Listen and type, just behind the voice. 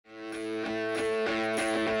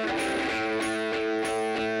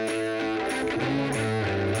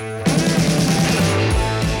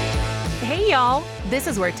y'all. This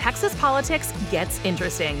is where Texas politics gets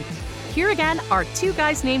interesting. Here again are two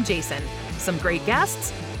guys named Jason, some great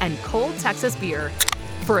guests, and cold Texas beer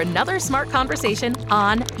for another smart conversation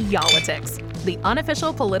on Y'all-itics, the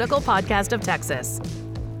unofficial political podcast of Texas.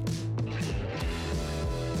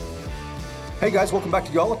 Hey guys, welcome back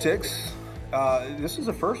to Y'all-itics. This is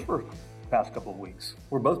a first for the past couple of weeks.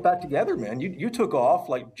 We're both back together, man. You took off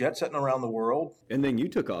like jet setting around the world. And then you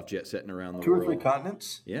took off jet setting around the world. 2 or 3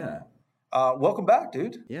 continents. Yeah. Welcome back,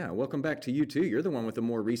 dude. Yeah, welcome back to you too. You're the one with the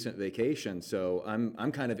more recent vacation, so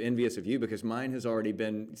I'm kind of envious of you because mine has already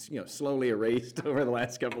been, slowly erased over the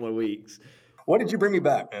last couple of weeks. What did you bring me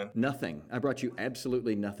back, man? Nothing. I brought you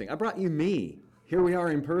absolutely nothing. I brought you me. Here we are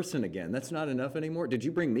in person again. That's not enough anymore. Did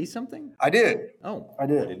you bring me something? I did. Oh, I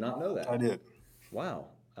did. I did not know that. I did. Wow.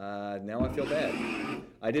 Now I feel bad.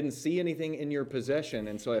 I didn't see anything in your possession,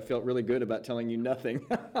 and so I felt really good about telling you nothing.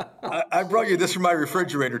 I brought you this from my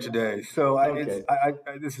refrigerator today. So Okay.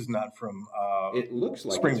 this is not from It looks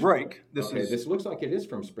like spring break. This looks like it is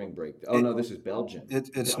from spring break. Oh, no, this is Belgian. It's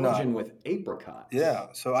Belgian not. with apricots. Yeah.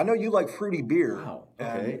 So I know you like fruity beer. Wow.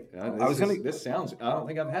 Okay. I don't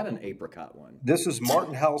think I've had an apricot one. This is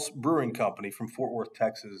Martin House Brewing Company from Fort Worth,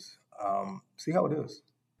 Texas. See how it is.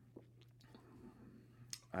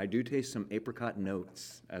 I do taste some apricot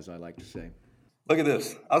notes, as I like to say. Look at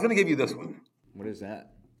this. I was going to give you this one. What is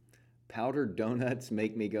that? Powdered donuts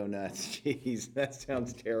make me go nuts. Jeez, that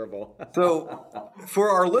sounds terrible. So for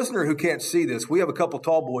our listener who can't see this, we have a couple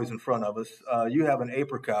tall boys in front of us. You have an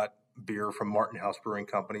apricot beer from Martin House Brewing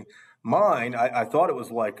Company. Mine, I thought it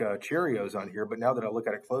was like Cheerios on here, but now that I look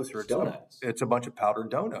at it closer, it's a bunch of powdered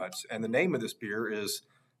donuts. And the name of this beer is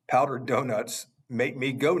Powdered Donuts Make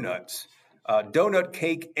Me Go Nuts. Donut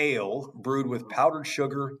cake ale brewed with powdered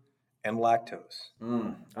sugar and lactose.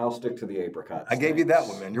 I'll stick to the apricots. I gave you that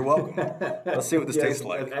one, man. You're welcome. Let's see what this tastes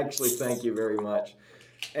like. Actually, thank you very much.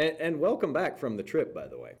 And welcome back from the trip, by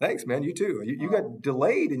the way. Thanks, man. You too. You got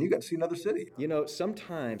delayed and you got to see another city.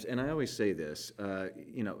 Sometimes, and I always say this,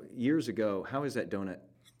 years ago, how is that donut?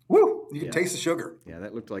 Woo! You can taste the sugar. Yeah,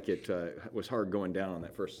 that looked like it was hard going down on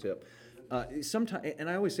that first sip. Sometimes, and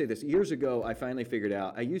I always say this, years ago, I finally figured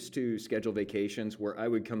out, I used to schedule vacations where I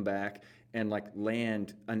would come back and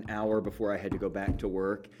land an hour before I had to go back to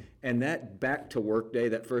work. And that back to work day,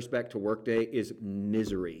 that first back to work day is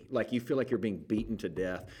misery. Like you feel like you're being beaten to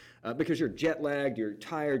death because you're jet lagged, you're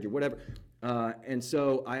tired, you're whatever. And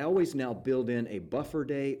so I always now build in a buffer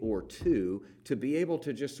day or two to be able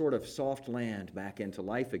to just sort of soft land back into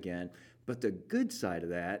life again. But the good side of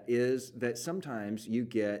that is that sometimes you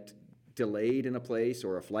get delayed in a place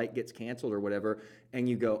or a flight gets canceled or whatever, and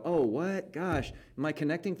you go, oh, what? Gosh, my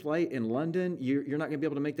connecting flight in London, you're not going to be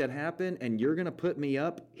able to make that happen, and you're going to put me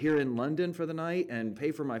up here in London for the night and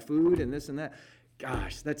pay for my food and this and that.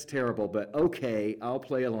 Gosh, that's terrible, but okay, I'll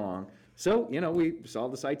play along. So, we saw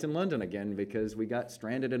the sights in London again because we got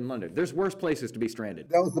stranded in London. There's worse places to be stranded.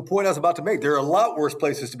 That was the point I was about to make. There are a lot worse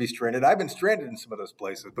places to be stranded. I've been stranded in some of those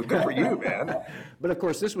places, but good for you, man. But of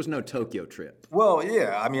course, this was no Tokyo trip. Well,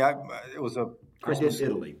 yeah. I mean, it was a Christmas,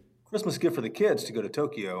 Italy. Christmas gift for the kids to go to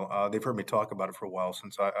Tokyo. They've heard me talk about it for a while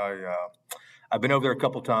since I've been over there a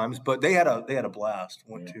couple times, but they had a blast.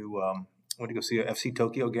 Went to go see a FC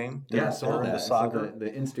Tokyo game. Yeah, I saw that. The soccer. The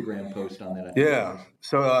Instagram post on that. Yeah,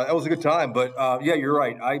 so that was a good time. But yeah, you're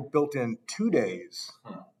right. I built in 2 days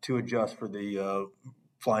to adjust for the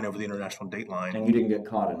flying over the international date line. And you didn't get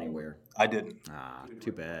caught anywhere. I didn't.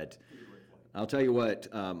 Too bad. I'll tell you what,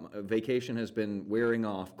 vacation has been wearing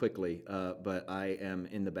off quickly, but I am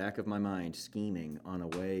in the back of my mind scheming on a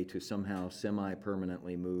way to somehow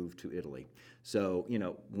semi-permanently move to Italy. So,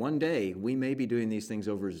 one day we may be doing these things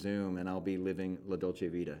over Zoom and I'll be living La Dolce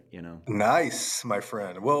Vita, Nice, my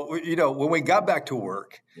friend. Well, when we got back to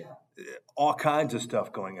work, all kinds of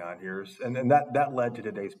stuff going on here. And that led to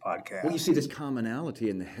today's podcast. Well, you see this commonality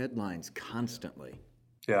in the headlines constantly.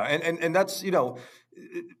 Yeah, and that's,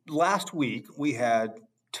 last week we had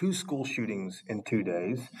 2 school shootings in 2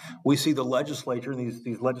 days. We see the legislature and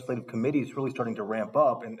these legislative committees really starting to ramp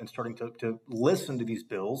up and starting to listen to these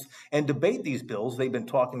bills and debate these bills they've been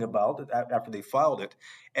talking about after they filed it.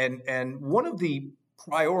 And one of the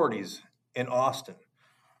priorities in Austin,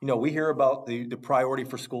 we hear about the priority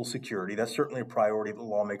for school security. That's certainly a priority that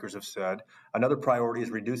lawmakers have said. Another priority is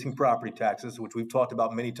reducing property taxes, which we've talked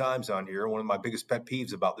about many times on here, one of my biggest pet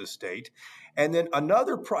peeves about this state. And then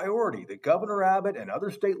another priority that Governor Abbott and other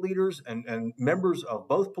state leaders and members of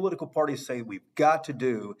both political parties say we've got to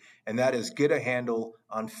do, and that is get a handle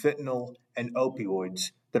on fentanyl and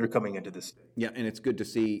opioids that are coming into this state. Yeah, and it's good to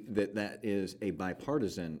see that that is a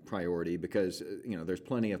bipartisan priority because, there's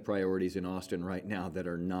plenty of priorities in Austin right now that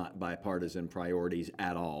are not bipartisan priorities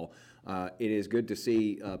at all. It is good to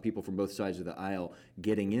see people from both sides of the aisle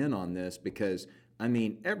getting in on this because,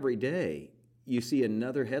 every day you see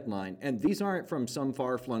another headline, and these aren't from some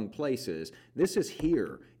far-flung places. This is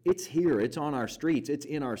here. It's here. It's on our streets. It's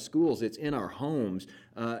in our schools. It's in our homes.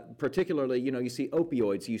 Particularly, you see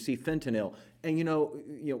opioids, you see fentanyl, and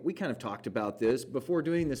we kind of talked about this before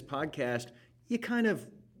doing this podcast. You kind of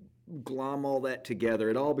glom all that together.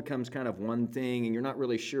 It all becomes kind of one thing, and you're not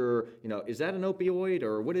really sure. Is that an opioid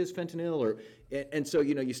or what is fentanyl? And so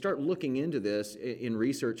you start looking into this in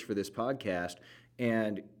research for this podcast.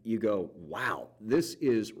 And you go, wow, this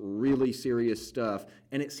is really serious stuff.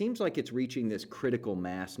 And it seems like it's reaching this critical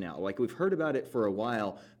mass now. Like we've heard about it for a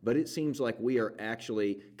while, but it seems like we are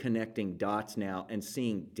actually connecting dots now and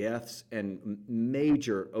seeing deaths and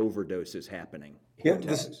major overdoses happening. Yeah,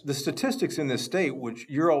 the statistics in this state, which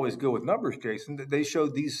you're always good with numbers, Jason, they show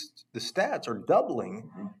the stats are doubling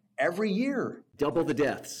every year. Double the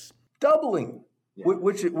deaths. Doubling. Yeah.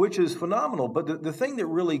 Which is phenomenal. But the thing that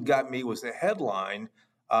really got me was the headline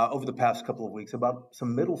over the past couple of weeks about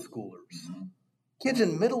some middle schoolers, kids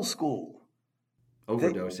in middle school,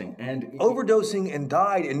 overdosing and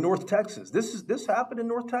died in North Texas. This happened in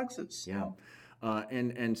North Texas. Yeah.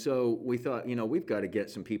 And so we thought, we've got to get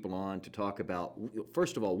some people on to talk about,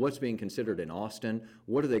 first of all, what's being considered in Austin.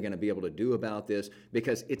 What are they going to be able to do about this?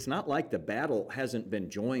 Because it's not like the battle hasn't been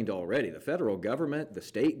joined already. The federal government, the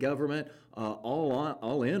state government,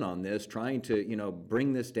 all in on this, trying to,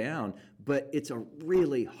 bring this down. But it's a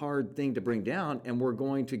really hard thing to bring down. And we're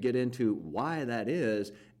going to get into why that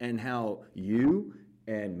is and how you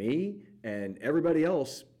and me and everybody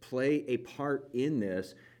else play a part in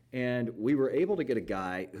this. And we were able to get a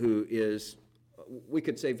guy who is, we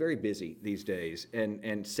could say, very busy these days,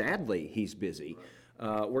 and sadly, he's busy.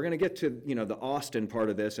 We're going to get to the Austin part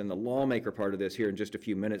of this and the lawmaker part of this here in just a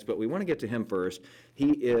few minutes, but we want to get to him first.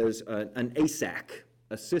 He is an ASAC,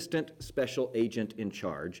 Assistant Special Agent in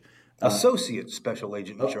Charge. Associate Special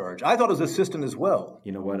Agent in Charge. I thought it was assistant as well.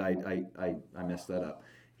 You know what? I messed that up.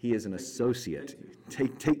 He is an associate,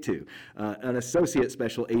 take two, an associate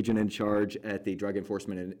special agent in charge at the Drug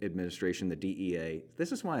Enforcement Administration, the DEA.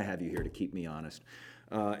 This is why I have you here, to keep me honest.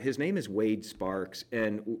 His name is Wade Sparks,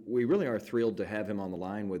 and we really are thrilled to have him on the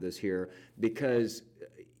line with us here because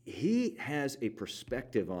he has a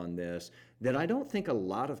perspective on this that I don't think a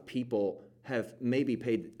lot of people have maybe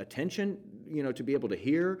paid attention, to be able to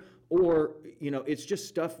hear, or, it's just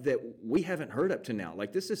stuff that we haven't heard up to now.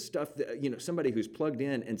 Like this is stuff that, somebody who's plugged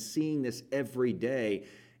in and seeing this every day,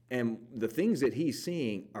 and the things that he's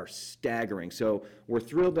seeing are staggering. So we're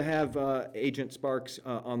thrilled to have Agent Sparks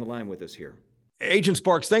on the line with us here. Agent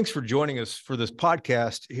Sparks, thanks for joining us for this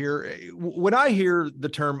podcast here. When I hear the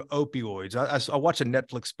term opioids, I watched a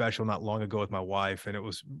Netflix special not long ago with my wife, and it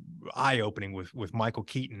was eye-opening with Michael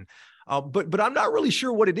Keaton. But I'm not really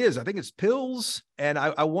sure what it is. I think it's pills, and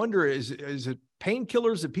I wonder, is it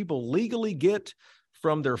painkillers that people legally get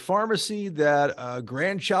from their pharmacy that a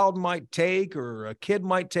grandchild might take or a kid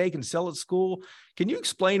might take and sell at school? Can you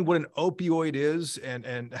explain what an opioid is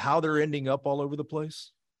and how they're ending up all over the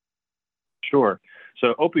place? Sure.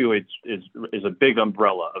 So opioids is a big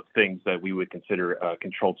umbrella of things that we would consider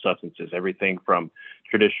controlled substances. Everything from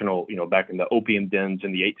traditional, back in the opium dens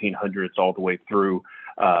in the 1800s, all the way through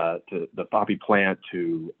to the poppy plant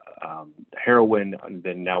to heroin, and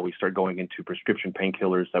then now we start going into prescription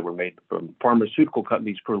painkillers that were made from pharmaceutical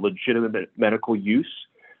companies for legitimate medical use,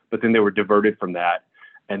 but then they were diverted from that,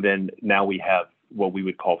 and then now we have what we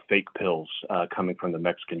would call fake pills coming from the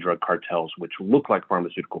Mexican drug cartels, which look like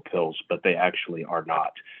pharmaceutical pills, but they actually are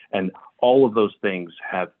not. And all of those things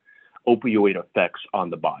have opioid effects on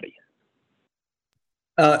the body.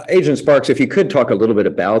 Agent Sparks, if you could talk a little bit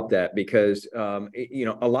about that, because,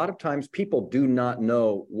 a lot of times people do not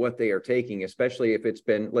know what they are taking, especially if it's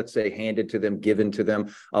been, let's say, handed to them, given to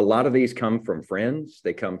them. A lot of these come from friends.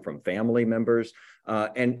 They come from family members.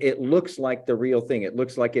 And it looks like the real thing. It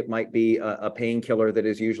looks like it might be a painkiller that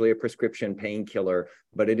is usually a prescription painkiller,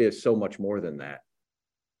 but it is so much more than that.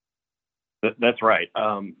 That's right.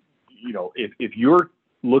 If you're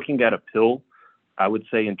looking at a pill, I would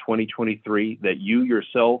say in 2023 that you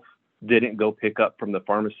yourself didn't go pick up from the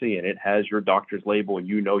pharmacy and it has your doctor's label and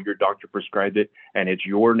your doctor prescribed it and it's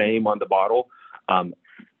your name on the bottle.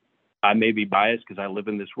 I may be biased because I live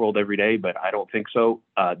in this world every day, but I don't think so.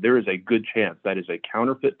 There is a good chance that is a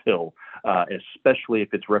counterfeit pill, especially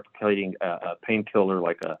if it's replicating a painkiller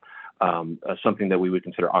like something that we would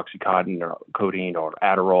consider Oxycontin or codeine or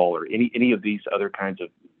Adderall or any of these other kinds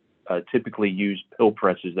of typically used pill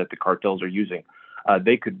presses that the cartels are using,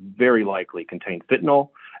 they could very likely contain fentanyl,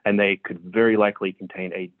 and they could very likely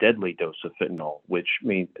contain a deadly dose of fentanyl, which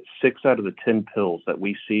means 6 out of the 10 pills that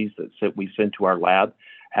we seize that we send to our lab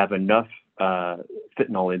have enough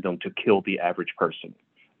fentanyl in them to kill the average person,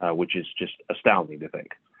 which is just astounding to think.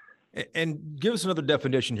 And give us another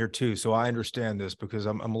definition here too, so I understand this, because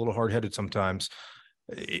I'm a little hard-headed sometimes.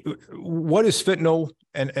 What is fentanyl,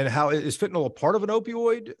 and how is fentanyl a part of an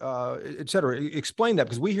opioid, et cetera? Explain that,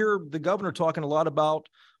 because we hear the governor talking a lot about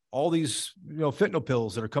all these, fentanyl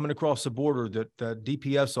pills that are coming across the border that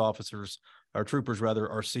DPS officers, or troopers rather,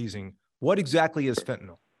 are seizing. What exactly is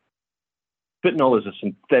fentanyl? Fentanyl is a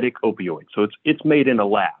synthetic opioid. So it's made in a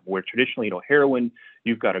lab, where traditionally, heroin,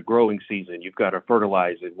 you've got a growing season, you've got to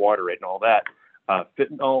fertilize it, water it, and all that.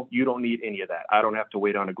 Fentanyl, you don't need any of that. I don't have to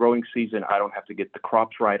wait on a growing season. I don't have to get the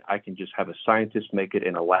crops right. I can just have a scientist make it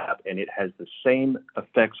in a lab, and it has the same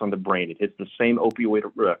effects on the brain. It hits the same opioid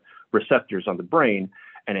receptors on the brain,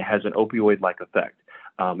 and it has an opioid-like effect.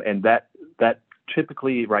 And that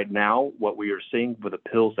typically right now, what we are seeing with the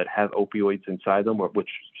pills that have opioids inside them, which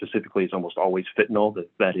specifically is almost always fentanyl,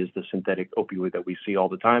 that is the synthetic opioid that we see all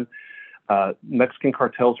the time. Mexican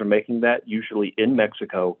cartels are making that usually in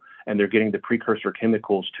Mexico, and they're getting the precursor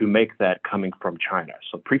chemicals to make that coming from China.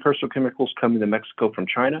 So precursor chemicals coming to Mexico from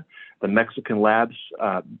China. The Mexican labs,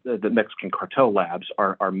 the Mexican cartel labs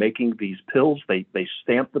are making these pills. They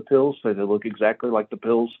stamp the pills so they look exactly like the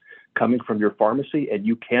pills coming from your pharmacy, and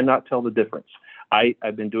you cannot tell the difference.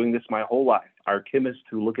 I've been doing this my whole life. Our chemists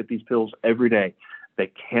who look at these pills every day,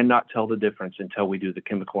 they cannot tell the difference until we do the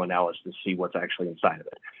chemical analysis to see what's actually inside of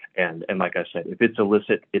it. And like I said, if it's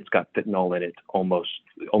illicit, it's got fentanyl in it,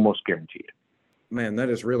 almost guaranteed. Man, that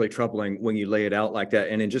is really troubling when you lay it out like that.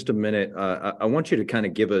 And in just a minute, I want you to kind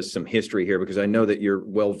of give us some history here, because I know that you're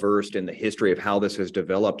well versed in the history of how this has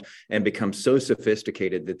developed and become so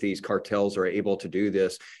sophisticated that these cartels are able to do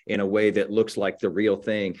this in a way that looks like the real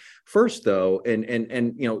thing. First, though, and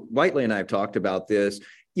Whiteley and I have talked about this.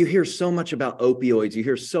 You hear so much about opioids. You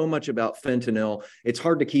hear so much about fentanyl. It's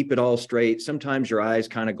hard to keep it all straight. Sometimes your eyes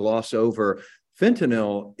kind of gloss over.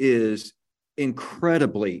 Fentanyl is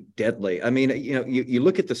incredibly deadly. I mean, you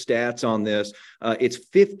look at the stats on this. It's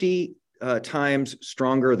 50 times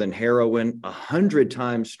stronger than heroin, 100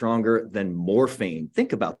 times stronger than morphine.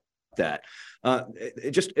 Think about that.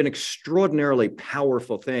 Just an extraordinarily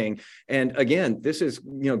powerful thing. And again, this is,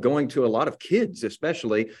 going to a lot of kids,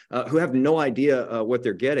 especially who have no idea what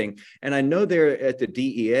they're getting. And I know there at the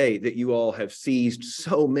DEA that you all have seized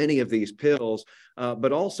so many of these pills,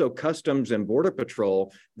 but also Customs and Border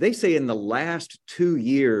Patrol. They say in the last 2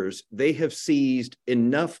 years, they have seized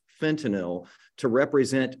enough fentanyl to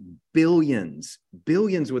represent billions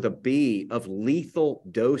with a B of lethal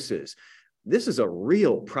doses. This is a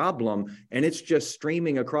real problem, and it's just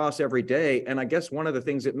streaming across every day. And I guess one of the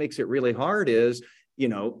things that makes it really hard is,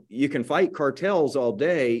 you can fight cartels all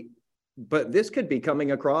day, but this could be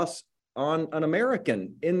coming across on an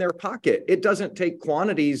American in their pocket. It doesn't take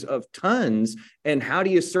quantities of tons. And how do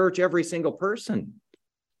you search every single person?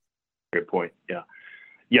 Good point.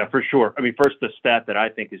 Yeah, for sure. I mean, first, the stat that I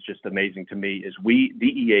think is just amazing to me is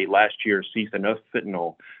DEA last year seized enough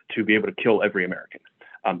fentanyl to be able to kill every American.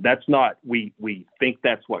 That's not, we think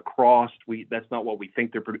that's what crossed. That's not what we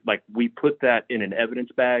think they're, like, we put that in an evidence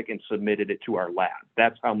bag and submitted it to our lab.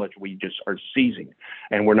 That's how much we just are seizing.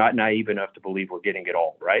 And we're not naive enough to believe we're getting it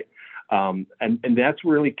all, right? And that's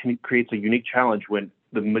really creates a unique challenge when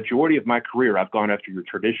the majority of my career, I've gone after your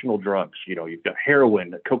traditional drugs. You've got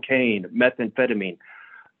heroin, cocaine, methamphetamine.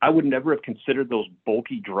 I would never have considered those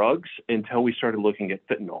bulky drugs until we started looking at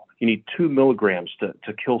fentanyl. You need 2 milligrams to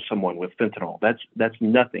kill someone with fentanyl. That's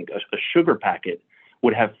nothing. A sugar packet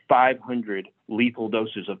would have 500 lethal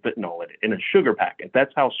doses of fentanyl in it, in a sugar packet.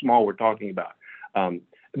 That's how small we're talking about.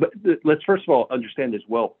 But let's first of all understand as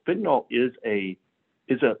well, fentanyl is a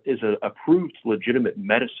approved legitimate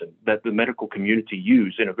medicine that the medical community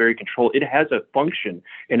use in a very controlled. It has a function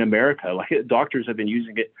in America. Like, doctors have been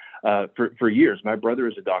using it for years. My brother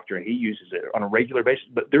is a doctor and he uses it on a regular basis,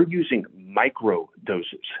 but they're using micro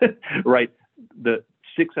doses, right? The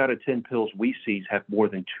 6 out of 10 pills we seize have more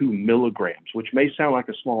than 2 milligrams, which may sound like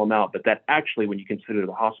a small amount, but that actually, when you consider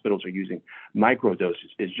the hospitals are using micro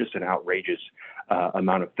doses, is just an outrageous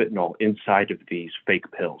amount of fentanyl inside of these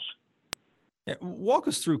fake pills. Walk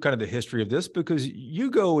us through kind of the history of this, because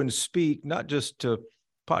you go and speak not just to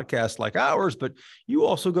podcasts like ours, but you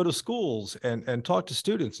also go to schools and talk to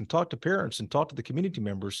students and talk to parents and talk to the community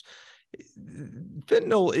members.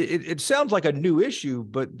 Fentanyl, it sounds like a new issue,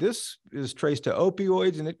 but this is traced to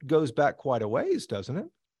opioids, and it goes back quite a ways, doesn't it?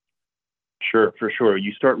 Sure, for sure.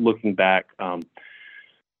 You start looking back,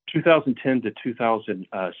 2010 to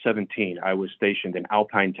 2017, I was stationed in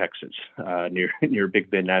Alpine, Texas, near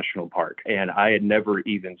Big Bend National Park, and I had never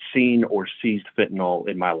even seen or seized fentanyl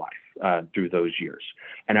in my life through those years.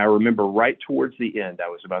 And I remember right towards the end, I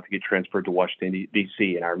was about to get transferred to Washington,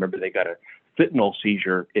 D.C., and I remember they got a fentanyl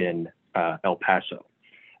seizure in El Paso.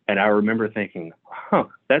 And I remember thinking,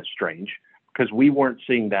 that's strange, because we weren't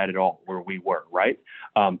seeing that at all where we were, right?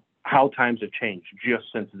 How times have changed just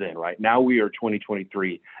since then, right? Now we are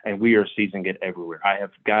 2023 and we are seizing it everywhere. I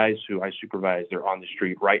have guys who I supervise, they're on the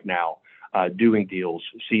street right now doing deals,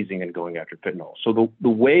 seizing and going after fentanyl. So the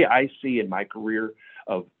way I see in my career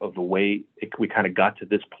of the way we kind of got to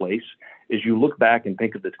this place is you look back and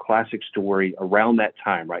think of this classic story around that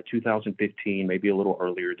time, right? 2015, maybe a little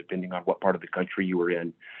earlier, depending on what part of the country you were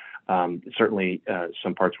in. Certainly,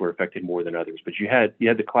 some parts were affected more than others, but you had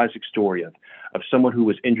the classic story of someone who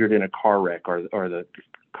was injured in a car wreck, or the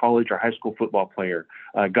college or high school football player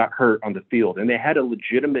got hurt on the field, and they had a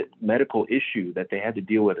legitimate medical issue that they had to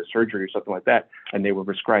deal with, a surgery or something like that, and they were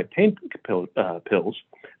prescribed pain pills,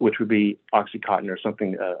 which would be Oxycontin or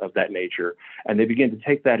something of that nature, and they began to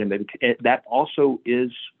take that, and that also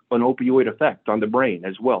is an opioid effect on the brain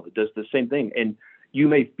as well. It does the same thing, and you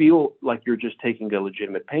may feel like you're just taking a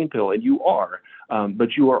legitimate pain pill, and you are,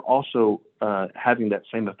 but you are also having that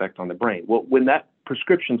same effect on the brain. Well, when that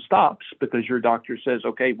prescription stops because your doctor says,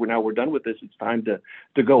 okay, we're done with this, it's time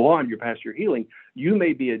to go on, you're past your healing, you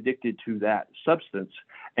may be addicted to that substance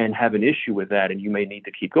and have an issue with that, and you may need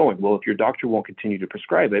to keep going. Well, if your doctor won't continue to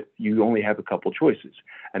prescribe it, you only have a couple choices.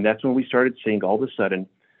 And that's when we started seeing all of a sudden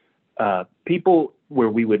people where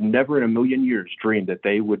we would never in a million years dream that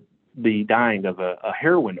they would be dying of a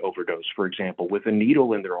heroin overdose, for example, with a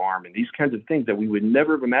needle in their arm and these kinds of things that we would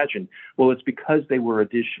never have imagined. Well, it's because they were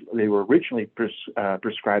originally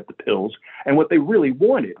prescribed the pills, and what they really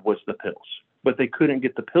wanted was the pills, but they couldn't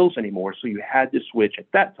get the pills anymore. So you had to switch at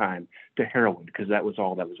that time to heroin because that was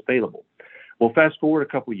all that was available. Well, fast forward a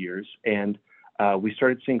couple of years, and we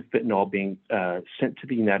started seeing fentanyl being sent to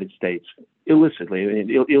the United States illicitly,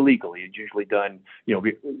 illegally. It's usually done,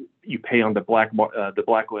 you pay on the black web,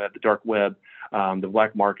 the dark web, the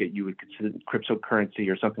black market. You would consider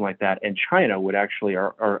cryptocurrency or something like that. And China would actually,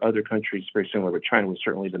 or other countries very similar, but China was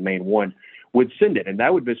certainly the main one, would send it. And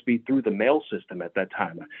that would just be through the mail system at that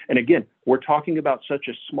time. And again, we're talking about such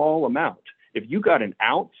a small amount. If you got an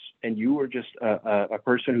ounce and you were just a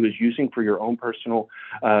person who is using for your own personal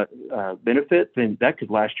benefit, then that could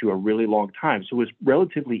last you a really long time. So it's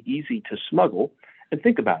relatively easy to smuggle. And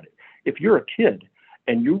think about it. If you're a kid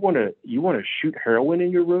and you want to shoot heroin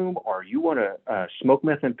in your room, or you want to smoke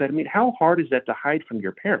methamphetamine, how hard is that to hide from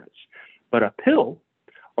your parents? But a pill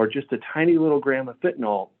or just a tiny little gram of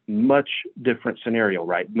fentanyl, much different scenario,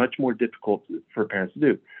 right? Much more difficult for parents to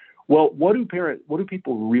do. Well, what do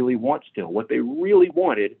people really want still? What they really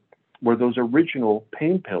wanted were those original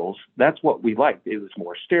pain pills. That's what we liked. It was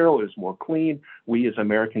more sterile. It was more clean. We as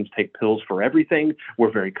Americans take pills for everything.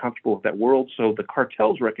 We're very comfortable with that world. So the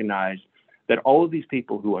cartels recognized that all of these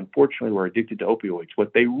people who unfortunately were addicted to opioids,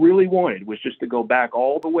 what they really wanted was just to go back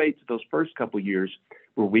all the way to those first couple of years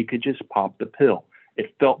where we could just pop the pill.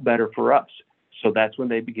 It felt better for us. So that's when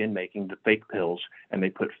they begin making the fake pills, and they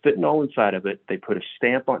put fentanyl inside of it. They put a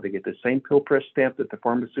stamp on it. They get the same pill press stamp that the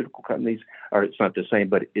pharmaceutical companies, or it's not the same,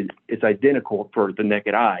 but it's identical for the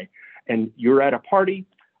naked eye. And you're at a party.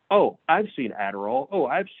 Oh, I've seen Adderall. Oh,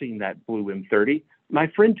 I've seen that Blue M30. My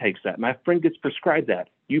friend takes that. My friend gets prescribed that.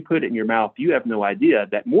 You put it in your mouth. You have no idea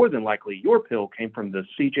that more than likely your pill came from the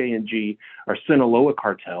CJNG or Sinaloa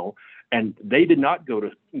cartel. And they did not go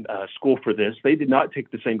to school for this. They did not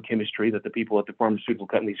take the same chemistry that the people at the pharmaceutical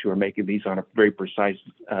companies who are making these on a very precise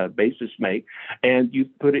basis make. And you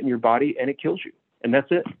put it in your body and it kills you. And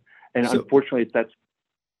that's it. And unfortunately, that's.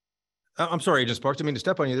 I'm sorry, Agent Sparks. I mean to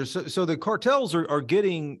step on you there. So the cartels are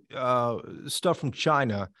getting stuff from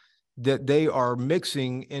China that they are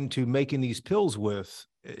mixing into making these pills with.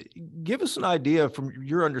 Give us an idea from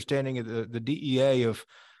your understanding of the DEA of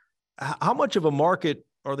how much of a market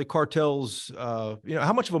are the cartels, how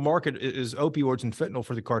much of a market is opioids and fentanyl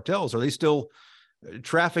for the cartels? Are they still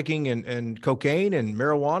trafficking and cocaine and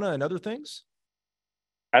marijuana and other things?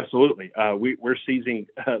 Absolutely. We're seizing,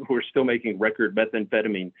 we're still making record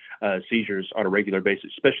methamphetamine seizures on a regular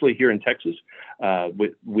basis, especially here in Texas.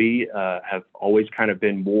 We have always kind of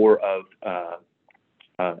been more of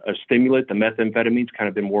a stimulant. The methamphetamine's kind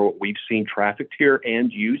of been more what we've seen trafficked here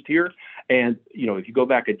and used here. And, if you go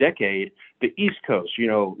back a decade, the East Coast,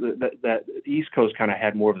 the East Coast kind of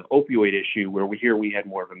had more of an opioid issue, where we had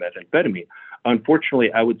more of a methamphetamine.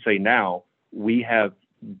 Unfortunately, I would say now we have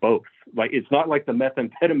both. Like, it's not like the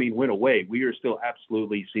methamphetamine went away. We are still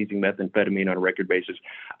absolutely seizing methamphetamine on a record basis.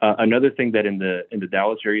 Another thing that in the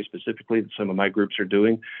Dallas area specifically that some of my groups are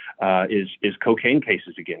doing is cocaine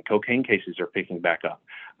cases again. Cocaine cases are picking back up.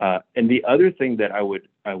 And the other thing that I would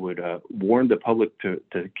warn the public to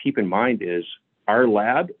keep in mind is our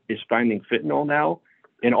lab is finding fentanyl now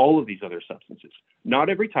in all of these other substances. Not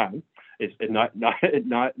every time. It's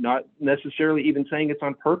not necessarily even saying it's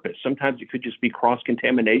on purpose. Sometimes it could just be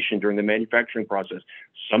cross-contamination during the manufacturing process.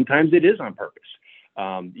 Sometimes it is on purpose.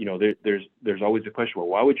 There's always a question, well,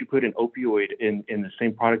 why would you put an opioid in the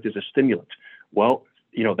same product as a stimulant? Well,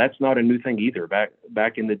 that's not a new thing either.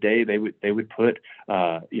 Back in the day, they would put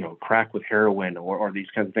crack with heroin or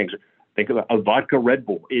these kinds of things. Think about a vodka Red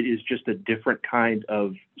Bull. It is just a different kind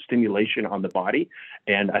of stimulation on the body.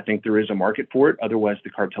 And I think there is a market for it. Otherwise, the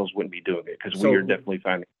cartels wouldn't be doing it, because we are definitely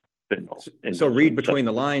finding fentanyl. So read between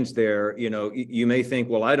the lines there. You may think,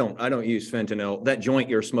 well, I don't use fentanyl. That joint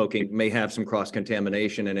you're smoking may have some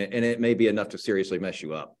cross-contamination in it, and it may be enough to seriously mess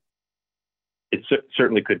you up. It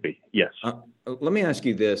certainly could be, yes. Let me ask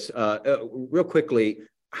you this real quickly.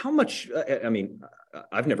 How much,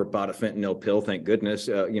 I've never bought a fentanyl pill, thank goodness,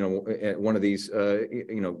 one of these,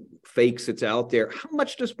 fakes that's out there. How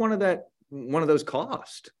much does one of those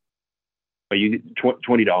cost? You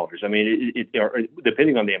 $20. I mean,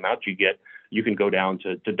 depending on the amount you get, you can go down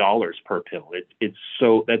to dollars per pill.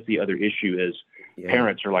 That's the other issue is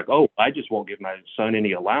parents are like, oh, I just won't give my son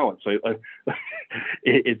any allowance. So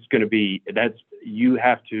it's going to be, you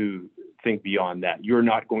have to think beyond that. You're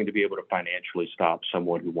not going to be able to financially stop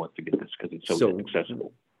someone who wants to get this because it's so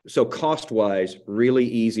inaccessible. So cost-wise, really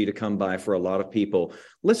easy to come by for a lot of people.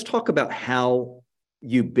 Let's talk about how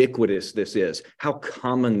ubiquitous this is, how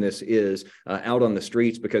common this is out on the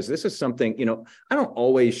streets, because this is something, I don't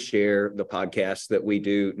always share the podcasts that we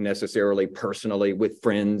do necessarily personally with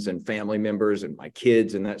friends and family members and my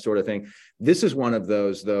kids and that sort of thing. This is one of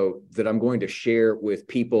those, though, that I'm going to share with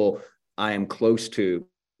people I am close to,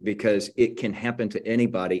 because it can happen to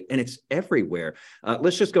anybody and it's everywhere.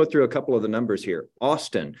 Let's just go through a couple of the numbers here.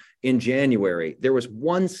 Austin, in January, there was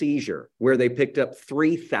one seizure where they picked up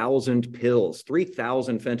 3,000 pills,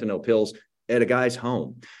 3,000 fentanyl pills at a guy's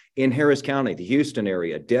home. In Harris County, the Houston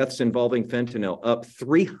area, deaths involving fentanyl up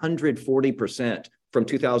 340% from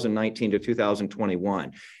 2019 to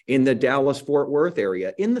 2021. In the Dallas-Fort Worth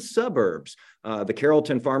area, in the suburbs, the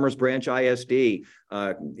Carrollton Farmers Branch ISD, 10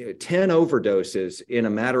 overdoses in a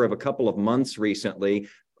matter of a couple of months recently.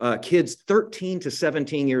 Kids 13 to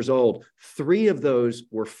 17 years old, 3 of those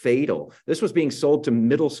were fatal. This was being sold to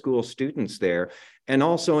middle school students there. And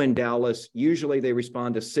also in Dallas, usually they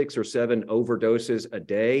respond to 6 or 7 overdoses a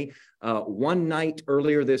day. One night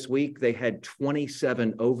earlier this week, they had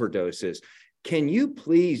 27 overdoses. Can you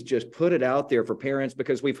please just put it out there for parents,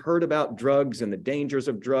 because we've heard about drugs and the dangers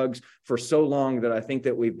of drugs for so long that I think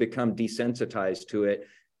that we've become desensitized to it.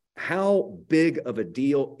 How big of a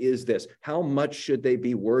deal is this? How much should they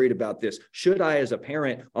be worried about this? Should I, as a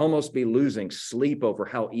parent, almost be losing sleep over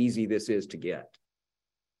how easy this is to get?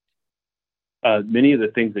 Many of the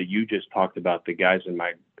things that you just talked about, the guys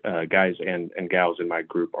and gals in my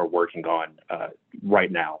group are working on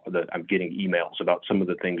right now. I'm getting emails about some of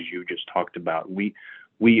the things you just talked about. We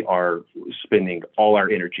are spending all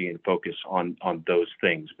our energy and focus on those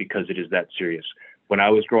things because it is that serious. When I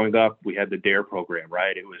was growing up, we had the DARE program,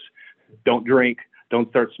 right? It was don't drink, don't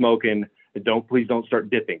start smoking, please don't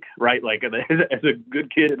start dipping, right? Like as a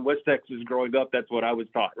good kid in West Texas growing up, that's what I was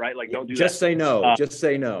taught, right? Like don't do just that. Say no. Just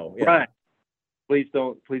say no. Yeah. Right. Please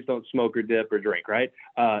don't smoke or dip or drink, right?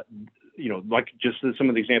 Like just some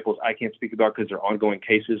of the examples I can't speak about because they're ongoing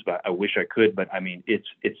cases, but I wish I could. But I mean, it's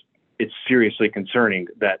seriously concerning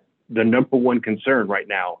that the number one concern right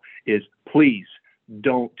now is please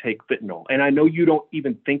don't take fentanyl. And I know you don't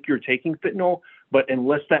even think you're taking fentanyl, but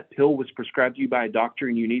unless that pill was prescribed to you by a doctor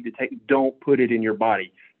and you need to take it, don't put it in your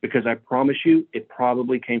body. Because I promise you, it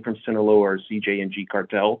probably came from Sinaloa or CJ&G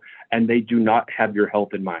cartel, and they do not have your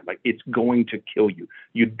health in mind. Like, it's going to kill you.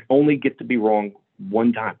 You only get to be wrong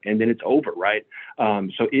one time, and then it's over, right?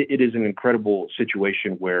 So it is an incredible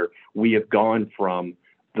situation where we have gone from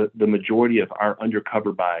the majority of our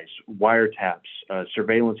undercover buys, wiretaps,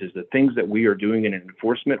 surveillances, the things that we are doing in an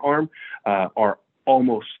enforcement arm are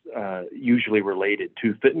almost usually related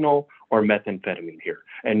to fentanyl or methamphetamine here,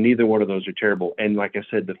 and neither one of those are terrible. And like I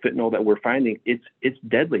said, the fentanyl that we're finding, it's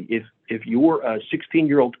deadly. If you're a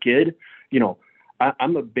 16-year-old kid,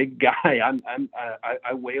 I'm a big guy.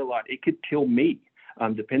 I weigh a lot. It could kill me.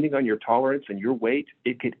 Depending on your tolerance and your weight,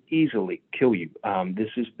 it could easily kill you. This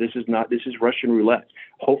is Russian roulette.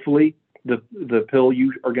 Hopefully, the pill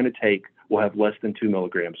you are going to take will have less than 2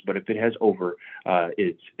 milligrams. But if it has over,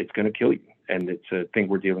 it's going to kill you, and it's a thing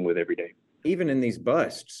we're dealing with every day. Even in these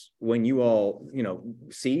busts, when you all,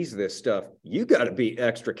 seize this stuff, you got to be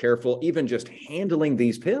extra careful, even just handling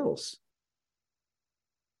these pills.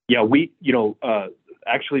 Yeah,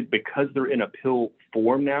 actually, because they're in a pill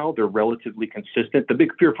form now, they're relatively consistent. The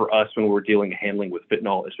big fear for us when we're handling with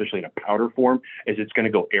fentanyl, especially in a powder form, is it's going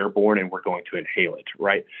to go airborne and we're going to inhale it,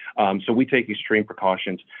 right? So we take extreme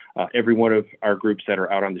precautions. Every one of our groups that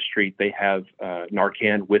are out on the street, they have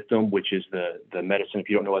Narcan with them, which is the medicine. If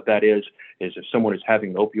you don't know what that is if someone is having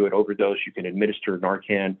an opioid overdose, you can administer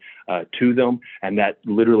Narcan to them, and that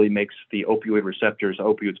literally makes the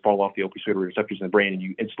opioids fall off the opioid receptors in the brain, and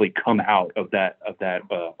you instantly come out of that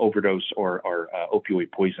overdose or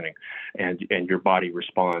opioid poisoning, and your body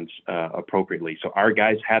responds appropriately. So our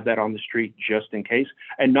guys have that on the street just in case,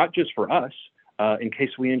 and not just for us. In case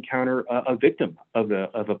we encounter a victim of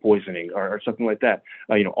a poisoning or something like that,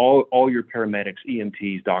 all your paramedics,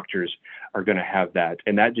 EMTs, doctors are going to have that,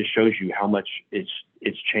 and that just shows you how much it's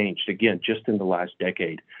changed. Again, just in the last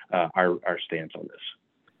decade, our stance on this.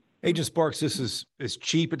 Agent Sparks, this is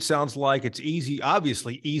cheap. It sounds like it's easy,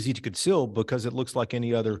 obviously easy to conceal because it looks like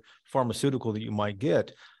any other pharmaceutical that you might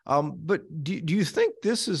get. But do you think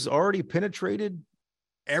this has already penetrated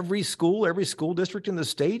every school district in the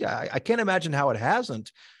state? I can't imagine how it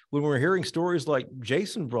hasn't when we're hearing stories like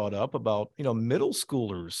Jason brought up about, middle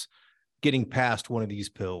schoolers getting past one of these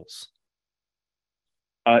pills.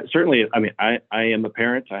 Certainly. I mean, I am a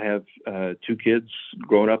parent. I have 2 kids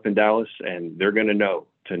growing up in Dallas, and they're going to know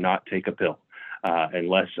to not take a pill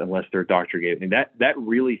unless their doctor gave it. And that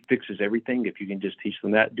really fixes everything if you can just teach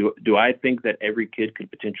them that. Do I think that every kid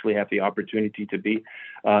could potentially have the opportunity to be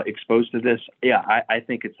exposed to this? Yeah, I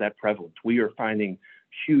think it's that prevalent. We are finding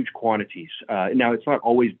huge quantities. Now, it's not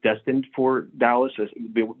always destined for Dallas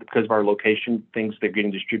because of our location. Things that are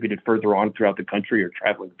getting distributed further on throughout the country or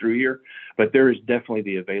traveling through here. But there is definitely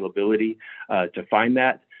the availability to find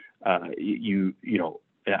that.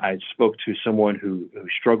 I spoke to someone who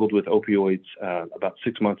struggled with opioids about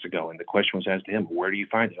 6 months ago, and the question was asked to him, where do you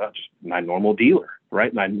find it? Oh, just my normal dealer,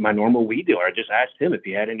 right? My normal weed dealer. I just asked him if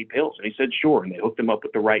he had any pills, and he said, sure, and they hooked him up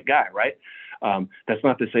with the right guy, right? That's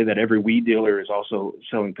not to say that every weed dealer is also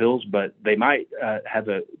selling pills, but they might have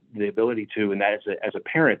the ability to, and that as a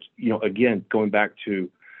parent, again, going back to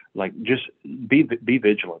just be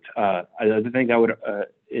vigilant. The thing I would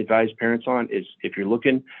advise parents on is if you're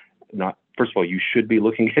looking, first of all, you should be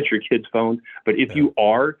looking at your kid's phone, but if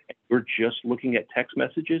you're just looking at text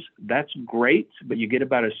messages, that's great, but you get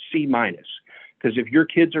about a C-, because if your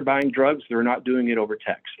kids are buying drugs, they're not doing it over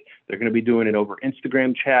text. They're going to be doing it over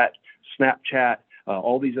Instagram chat, Snapchat,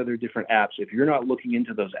 all these other different apps. If you're not looking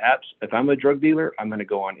into those apps, if I'm a drug dealer, I'm going to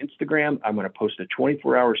go on Instagram. I'm going to post a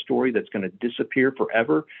 24-hour story that's going to disappear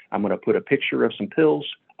forever. I'm going to put a picture of some pills,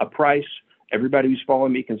 a price. Everybody who's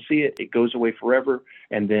following me can see it. It goes away forever.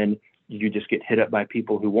 And then you just get hit up by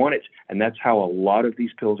people who want it. And that's how a lot of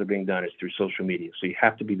these pills are being done, is through social media. So you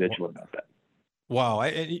have to be vigilant about that. Wow.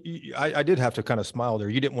 I did have to kind of smile there.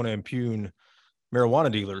 You didn't want to impugn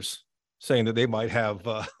marijuana dealers, saying that they might have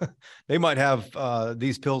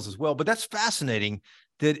these pills as well. But that's fascinating.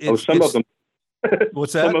 That of them.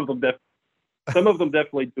 What's that? Some of them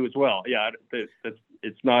definitely do as well. Yeah,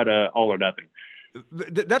 it's not all or nothing.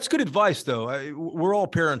 That's good advice, though. We're all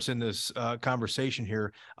parents in this conversation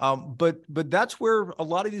here, but that's where a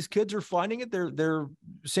lot of these kids are finding it. They're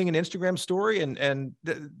seeing an Instagram story, and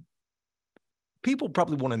people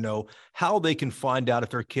probably want to know how they can find out if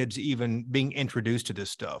their kids even being introduced to this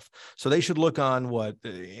stuff. So they should look on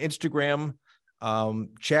Instagram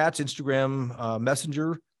chats, Instagram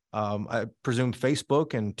Messenger, I presume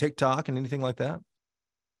Facebook and TikTok and anything like that.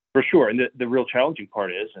 For sure. And the real challenging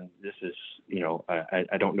part is, and this is,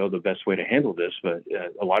 I don't know the best way to handle this, but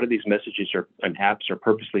a lot of these messages and apps are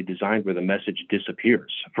purposely designed where the message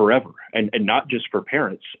disappears forever. And not just for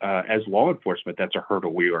parents. As law enforcement, that's a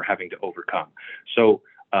hurdle we are having to overcome. So,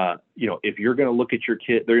 if you're going to look at your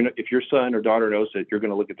kid, if your son or daughter knows that you're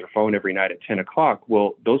going to look at their phone every night at 10 o'clock,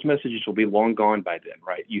 well, those messages will be long gone by then,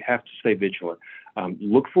 right? You have to stay vigilant. I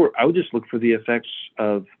would just look for the effects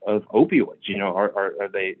of opioids.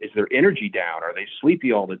 Is their energy down? Are they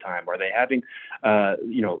sleepy all the time? Are they having,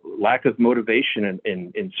 lack of motivation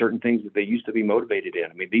in certain things that they used to be motivated in?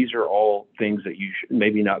 I mean, these are all things that you should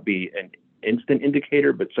maybe not be an instant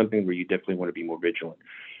indicator, but something where you definitely want to be more vigilant.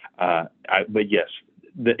 But yes,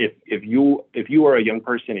 if you are a young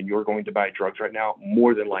person and you're going to buy drugs right now,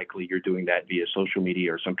 more than likely you're doing that via social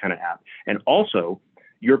media or some kind of app, and also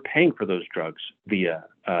you're paying for those drugs via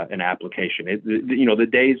an application. The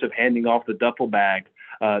days of handing off the duffel bag,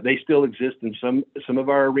 they still exist in some of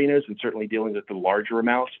our arenas, and certainly dealing with the larger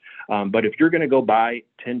amounts. But if you're going to go buy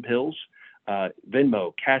 10 pills,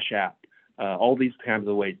 Venmo, Cash App, all these kinds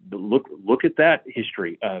of ways, look at that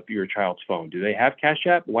history of your child's phone. Do they have Cash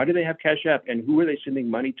App? Why do they have Cash App? And who are they sending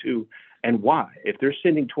money to, and why? If they're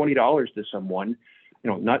sending $20 to someone,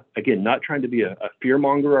 not trying to be a fear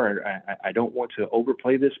monger, or I don't want to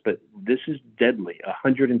overplay this, but this is deadly.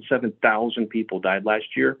 107,000 people died last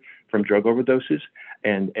year from drug overdoses,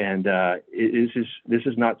 and this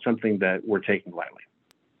is not something that we're taking lightly.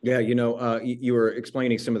 Yeah, you were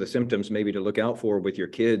explaining some of the symptoms maybe to look out for with your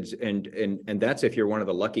kids, and that's if you're one of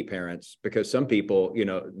the lucky parents, because some people,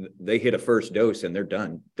 they hit a first dose and they're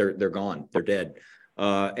done, they're gone, they're dead.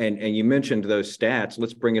 And you mentioned those stats.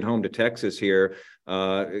 Let's bring it home to Texas here.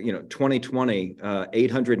 2020,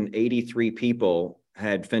 883 people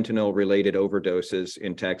had fentanyl-related overdoses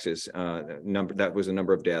in Texas. That was the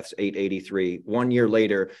number of deaths, 883. 1 year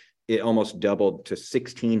later, it almost doubled to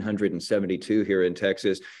 1,672 here in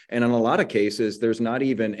Texas. And in a lot of cases, there's not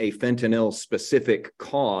even a fentanyl-specific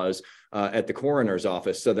cause at the coroner's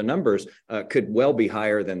office. So the numbers could well be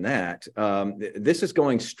higher than that. This is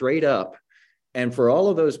going straight up. And for all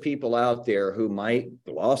of those people out there who might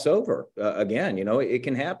gloss over, again, it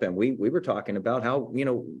can happen. We were talking about how,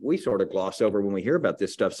 we sort of gloss over when we hear about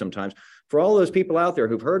this stuff sometimes. For all those people out there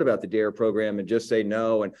who've heard about the DARE program and just say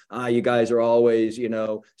no, and you guys are always,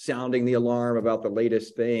 sounding the alarm about the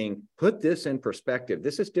latest thing, put this in perspective.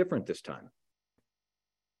 This is different this time.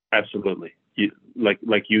 Absolutely.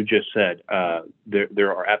 Like you just said,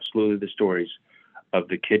 there are absolutely the stories of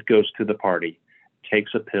the kid goes to the party,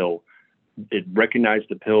 takes a pill. It recognized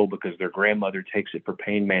the pill because their grandmother takes it for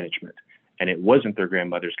pain management, and it wasn't their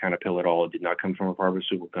grandmother's kind of pill at all. It did not come from a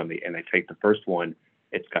pharmaceutical company, and they take the first one.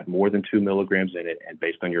 It's got more than 2 milligrams in it, and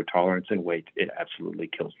based on your tolerance and weight, it absolutely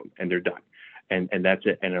kills them, and they're done. And that's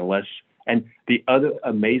it. And the other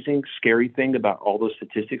amazing, scary thing about all those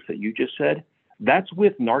statistics that you just said, that's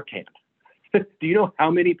with Narcan. Do you know how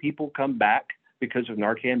many people come back because of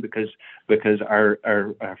Narcan, because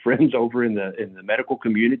our friends over in the medical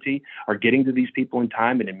community are getting to these people in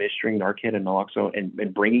time and administering Narcan and naloxone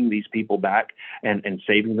and bringing these people back and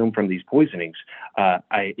saving them from these poisonings.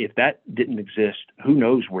 If that didn't exist, who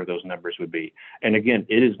knows where those numbers would be? And again,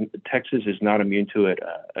 Texas is not immune to it.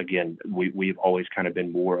 Again, we've always kind of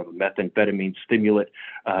been more of a methamphetamine stimulant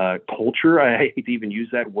culture. I hate to even use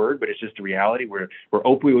that word, but it's just a reality where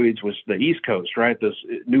opioids was the East Coast, right? This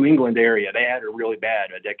New England area, they had it really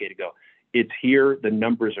bad a decade ago. It's here. The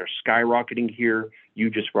numbers are skyrocketing here. You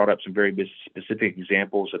just brought up some very specific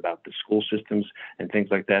examples about the school systems and things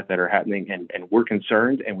like that are happening. And we're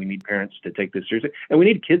concerned, and we need parents to take this seriously. And we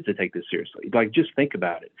need kids to take this seriously. Just think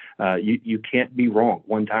about it. You can't be wrong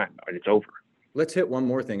one time and it's over. Let's hit one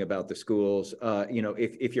more thing about the schools.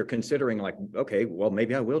 If you're considering okay, well,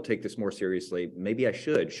 maybe I will take this more seriously. Maybe I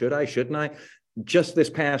should. Should I? Shouldn't I? Just this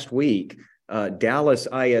past week, Dallas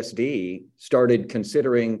ISD started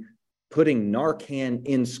considering putting Narcan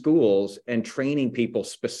in schools and training people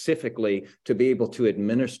specifically to be able to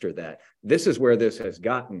administer that. This is where this has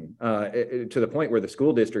gotten to the point where the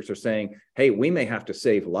school districts are saying, hey, we may have to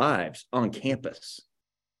save lives on campus.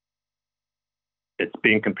 It's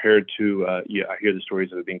being compared to, I hear the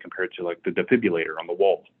stories of it being compared to the defibrillator on the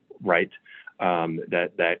wall, right?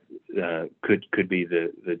 That could be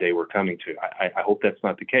the day we're coming to. I hope that's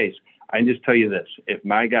not the case. I can just tell you this: if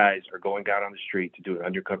my guys are going out on the street to do an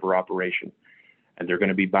undercover operation, and they're going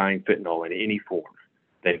to be buying fentanyl in any form,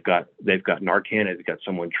 they've got Narcan, and they've got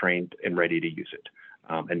someone trained and ready to use it,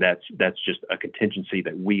 and that's just a contingency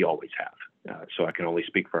that we always have. So I can only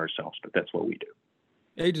speak for ourselves, but that's what we do.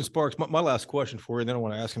 Agent Sparks, my last question for you, and then I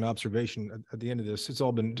want to ask an observation at the end of this. It's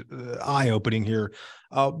all been eye-opening here.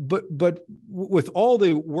 But with all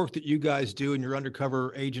the work that you guys do and your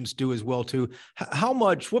undercover agents do as well too,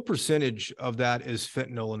 what percentage of that is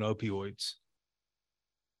fentanyl and opioids?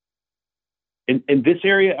 In this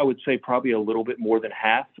area, I would say probably a little bit more than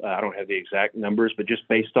half. I don't have the exact numbers, but just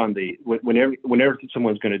based on whenever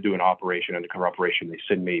someone's going to do an undercover operation, they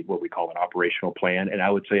send me what we call an operational plan. And I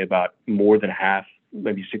would say about more than half,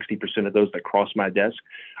 maybe 60% of those that cross my desk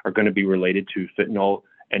are going to be related to fentanyl,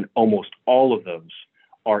 and almost all of those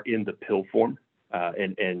are in the pill form.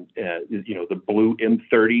 The blue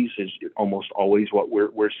M30s is almost always what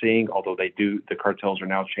we're seeing, although the cartels are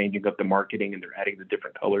now changing up the marketing and they're adding the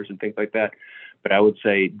different colors and things like that. But I would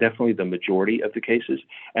say definitely the majority of the cases.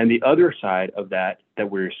 And the other side of that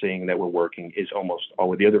we're seeing that we're working is almost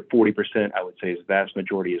all. The other 40%, I would say, is vast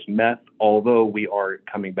majority is meth, although we are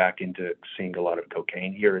coming back into seeing a lot of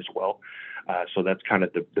cocaine here as well. So that's kind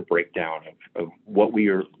of the breakdown of what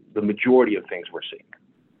the majority of things we're seeing.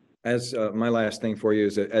 As my last thing for you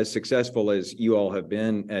is that as successful as you all have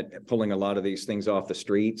been at pulling a lot of these things off the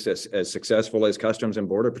streets, as successful as Customs and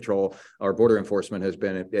Border Patrol, our border enforcement has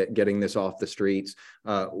been at getting this off the streets,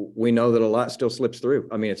 we know that a lot still slips through.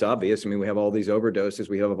 I mean, it's obvious. I mean, we have all these overdoses,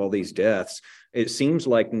 we have all these deaths. It seems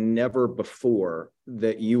like never before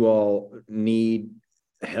that you all need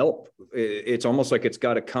help. It's almost like it's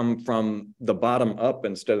got to come from the bottom up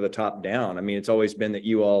instead of the top down. I mean, it's always been that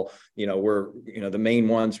you all, were, the main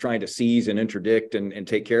ones trying to seize and interdict and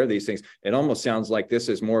take care of these things. It almost sounds like this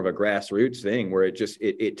is more of a grassroots thing where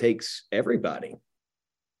it takes everybody.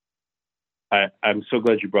 I'm so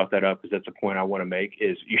glad you brought that up, because that's a point I want to make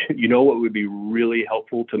is, what would be really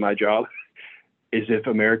helpful to my job is if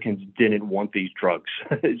Americans didn't want these drugs.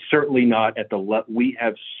 Certainly not at the level. We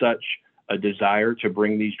have such a desire to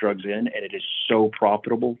bring these drugs in, and it is so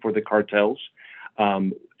profitable for the cartels.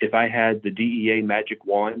 If I had the DEA magic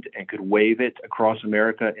wand and could wave it across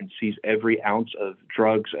America and seize every ounce of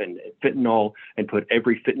drugs and fentanyl and put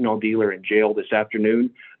every fentanyl dealer in jail this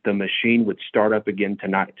afternoon, the machine would start up again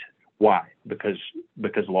tonight. Why? Because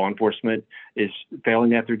law enforcement is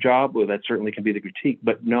failing at their job? Well, that certainly can be the critique.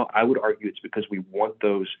 But no, I would argue it's because we want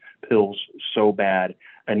those pills so bad.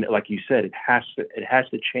 And like you said, it has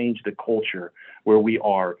to change the culture where we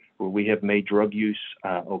have made drug use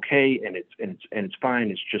okay, and it's fine.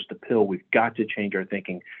 It's just a pill. We've got to change our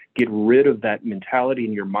thinking. Get rid of that mentality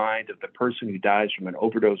in your mind of the person who dies from an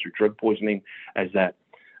overdose or drug poisoning as that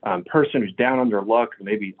person who's down on their luck, or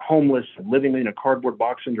maybe homeless and living in a cardboard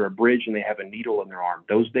box under a bridge, and they have a needle in their arm.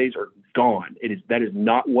 Those days are gone. That is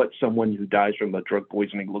not what someone who dies from a drug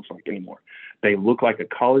poisoning looks like anymore. They look like a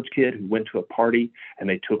college kid who went to a party and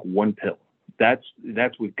they took one pill.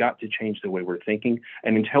 We've got to change the way we're thinking.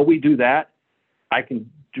 And until we do that, I can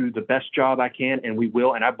do the best job I can, and we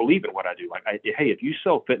will. And I believe in what I do. Hey, if you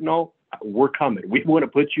sell fentanyl, we're coming. We want to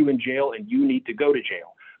put you in jail, and you need to go to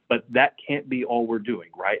jail. But that can't be all we're doing,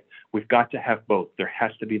 right? We've got to have both. There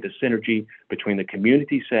has to be the synergy between the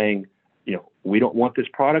community saying, we don't want this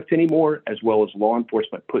product anymore, as well as law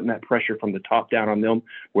enforcement putting that pressure from the top down on them,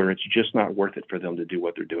 where it's just not worth it for them to do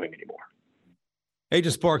what they're doing anymore.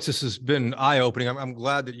 Agent Sparks, this has been eye-opening. I'm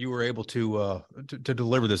glad that you were able to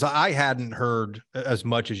deliver this. I hadn't heard as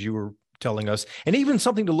much as you were telling us, and even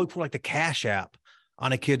something to look for, like the Cash App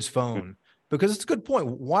on a kid's phone. Because it's a good point.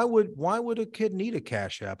 Why would a kid need a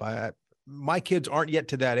Cash App? My kids aren't yet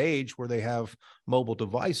to that age where they have mobile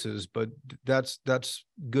devices, but that's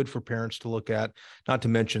good for parents to look at, not to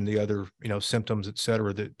mention the other, symptoms, et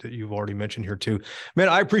cetera, that you've already mentioned here too. Man,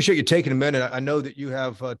 I appreciate you taking a minute. I know that you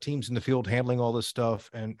have teams in the field handling all this stuff,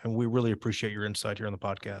 and we really appreciate your insight here on the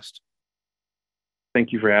podcast.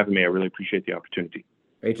 Thank you for having me. I really appreciate the opportunity.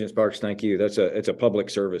 Agent Sparks, thank you. It's a public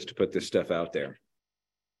service to put this stuff out there.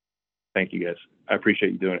 Thank you, guys. I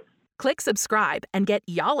appreciate you doing it. Click subscribe and get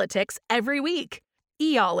Y'all-itics every week.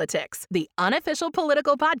 Y'all-itics, the unofficial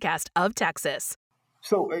political podcast of Texas.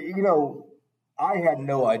 So, I had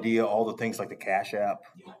no idea all the things like the Cash App,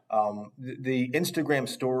 the Instagram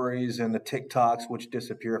stories and the TikToks, which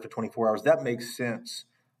disappear after 24 hours. That makes sense.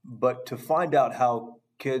 But to find out how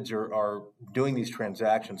kids are doing these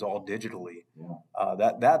transactions all digitally,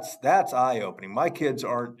 that's eye-opening. My kids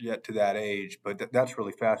aren't yet to that age, but that's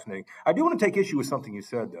really fascinating. I do want to take issue with something you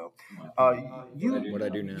said, though. What I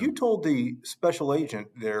do now. You told the special agent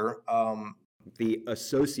there, the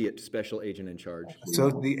associate special agent in charge.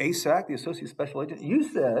 So the ASAC, the associate special agent, you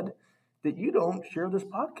said that you don't share this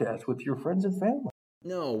podcast with your friends and family.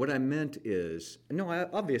 No, what I meant is,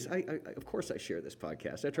 of course I share this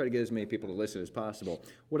podcast. I try to get as many people to listen as possible.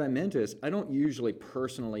 What I meant is, I don't usually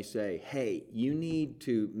personally say, hey, you need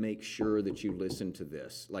to make sure that you listen to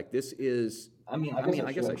this. Like, this is, I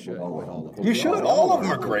guess I should with all of them. You should. All of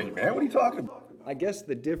them are great, man. What are you talking about? I guess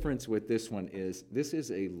the difference with this one is, this is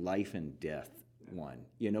a life and death one.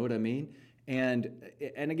 You know what I mean? And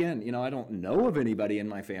again, I don't know of anybody in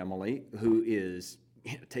my family who is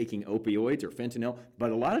taking opioids or fentanyl, but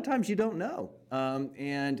a lot of times you don't know.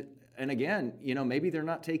 And again, maybe they're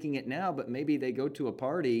not taking it now, but maybe they go to a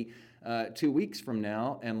party 2 weeks from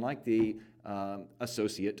now, and like the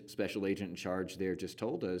associate special agent in charge there just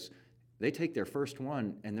told us, they take their first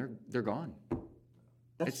one and they're gone.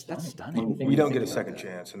 That's stunning. We don't get a second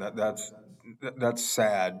chance, and that's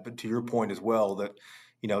sad. But to your point as well, that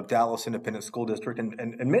Dallas Independent School District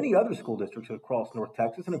and many other school districts across North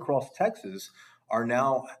Texas and across Texas are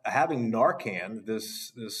now having Narcan.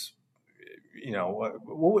 This what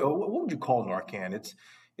would you call Narcan?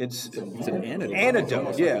 It's an antidote.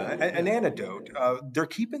 Antidote, yeah, an antidote. They're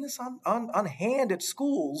keeping this on hand at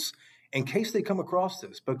schools in case they come across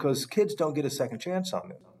this, because kids don't get a second chance on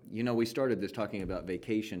this. We started this talking about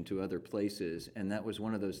vacation to other places, and that was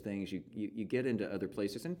one of those things. You get into other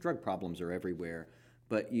places, and drug problems are everywhere.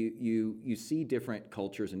 But you see different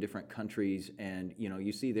cultures and different countries, and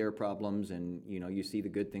you see their problems, and you see the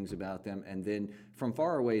good things about them, and then from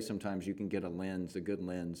far away sometimes you can get a good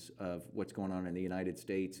lens of what's going on in the United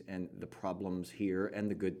States and the problems here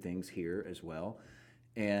and the good things here as well.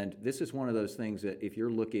 And this is one of those things that if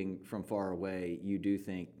you're looking from far away, you do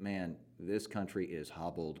think, man, this country is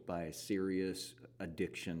hobbled by a serious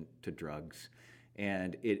addiction to drugs.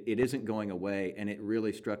 And it isn't going away. And it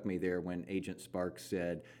really struck me there when Agent Sparks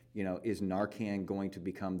said, is Narcan going to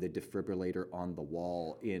become the defibrillator on the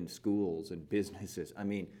wall in schools and businesses? I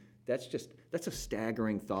mean, that's a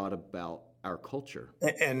staggering thought about our culture.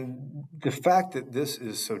 And the fact that this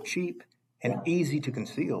is so cheap and easy to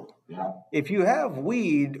conceal. If you have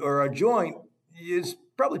weed or a joint, it's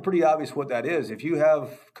probably pretty obvious what that is. If you have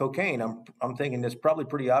cocaine, I'm thinking it's probably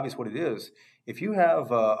pretty obvious what it is. If you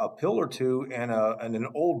have a pill or two and an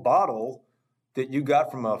old bottle that you got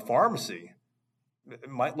from a pharmacy, it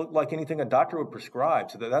might look like anything a doctor would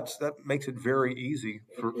prescribe. So that makes it very easy.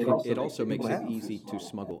 It also makes it easy to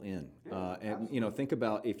smuggle in. And think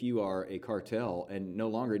about if you are a cartel, and no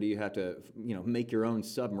longer do you have to make your own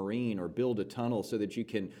submarine or build a tunnel so that you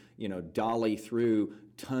can dolly through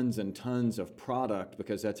tons and tons of product,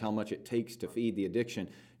 because that's how much it takes to feed the addiction.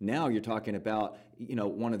 Now you're talking about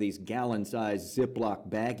one of these gallon-sized Ziploc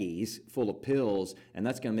baggies full of pills, and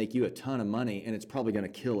that's going to make you a ton of money, and it's probably going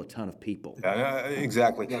to kill a ton of people.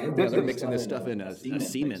 Exactly. They're mixing this stuff in a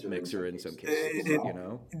cement mixer in some cases.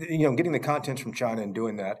 Getting the contents from China and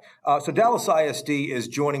doing that. So Dallas ISD is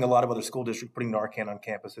joining a lot of other school districts putting Narcan on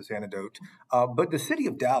campus as antidote. But the city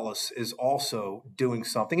of Dallas is also doing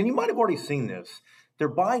something, and you might have already seen this. They're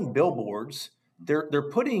buying billboards. They're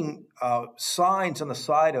putting signs on the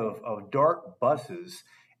side of dark buses,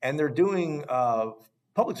 and they're doing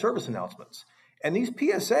public service announcements. And these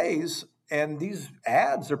PSAs and these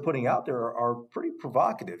ads they're putting out there are pretty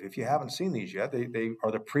provocative. If you haven't seen these yet, they are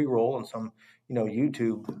the pre-roll on some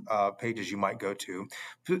YouTube pages you might go to.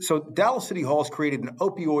 So Dallas City Hall has created an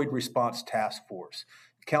opioid response task force.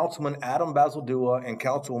 Councilman Adam Basildua and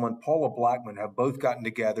Councilwoman Paula Blackman have both gotten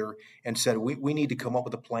together and said, we need to come up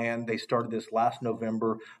with a plan. They started this last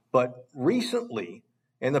November, but recently,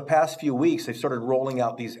 in the past few weeks, they've started rolling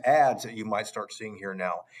out these ads that you might start seeing here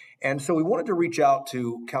now. And so we wanted to reach out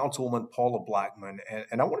to Councilwoman Paula Blackman,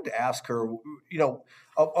 and I wanted to ask her,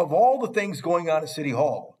 of all the things going on at City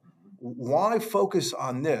Hall, why focus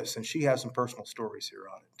on this? And she has some personal stories here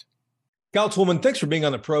on it. Councilwoman, thanks for being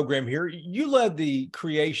on the program here. You led the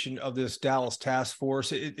creation of this Dallas task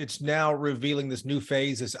force. It's now revealing this new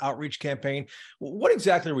phase, this outreach campaign. What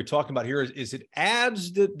exactly are we talking about here? Is it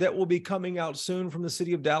ads that will be coming out soon from the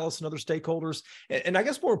city of Dallas and other stakeholders? And I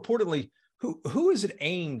guess more importantly, who is it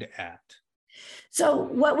aimed at? So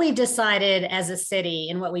what we've decided as a city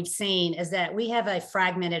and what we've seen is that we have a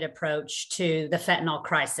fragmented approach to the fentanyl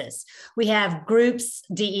crisis. We have groups,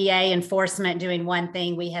 DEA enforcement doing one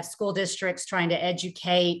thing. We have school districts trying to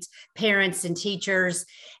educate parents and teachers.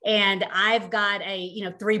 And I've got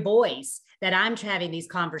 3 boys that I'm having these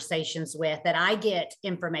conversations with that I get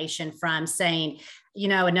information from saying,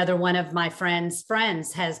 another one of my friends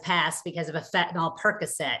has passed because of a fentanyl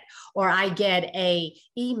Percocet, or I get a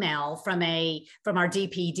email from our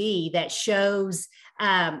DPD that shows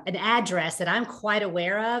an address that I'm quite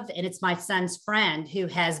aware of, and it's my son's friend who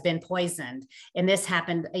has been poisoned, and this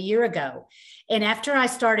happened a year ago. And after I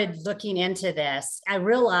started looking into this, I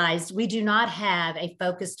realized we do not have a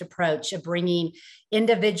focused approach of bringing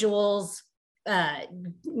individuals,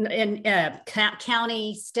 in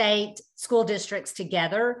county, state, school districts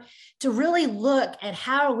together to really look at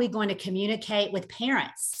how are we going to communicate with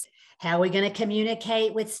parents? How are we going to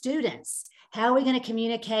communicate with students? How are we going to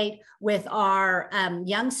communicate with our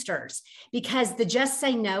youngsters? Because the just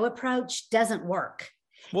say no approach doesn't work.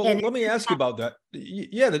 Well, let me ask you about that.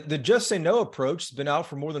 Yeah, the just say no approach has been out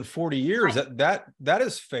for more than 40 years. Right. That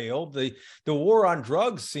has failed. The war on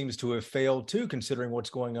drugs seems to have failed too, considering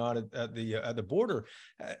what's going on at the border.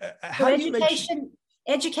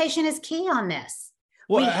 Education is key on this.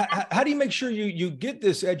 Well, how do you make sure you get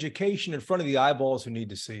this education in front of the eyeballs who need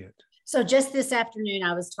to see it? So just this afternoon,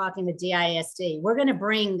 I was talking to DISD. We're going to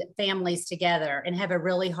bring families together and have a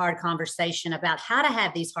really hard conversation about how to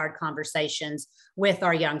have these hard conversations with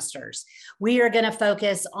our youngsters. We are going to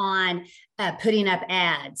focus on putting up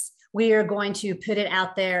ads. We are going to put it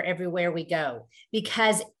out there everywhere we go,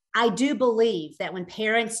 because I do believe that when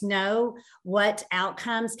parents know what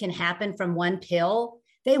outcomes can happen from one pill,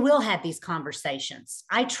 they will have these conversations.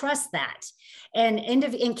 I trust that. And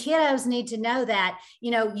kiddos need to know that,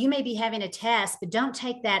 you may be having a test, but don't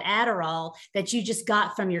take that Adderall that you just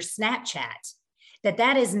got from your Snapchat.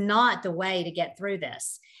 That is not the way to get through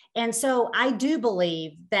this. And so I do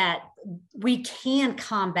believe that we can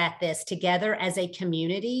combat this together as a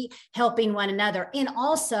community, helping one another, and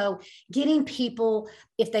also getting people,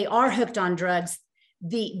 if they are hooked on drugs,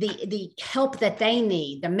 the help that they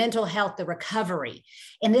need, the mental health, the recovery.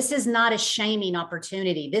 And this is not a shaming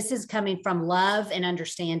opportunity. This is coming from love and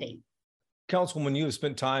understanding. Councilwoman, you have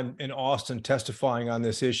spent time in Austin testifying on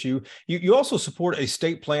this issue. You also support a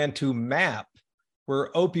state plan to map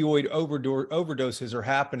where opioid overdoses are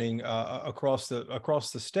happening across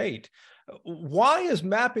the state. Why is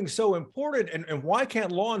mapping so important, and why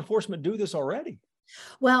can't law enforcement do this already?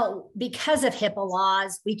 Well, because of HIPAA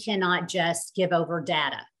laws, we cannot just give over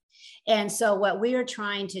data. And so what we are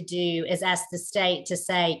trying to do is ask the state to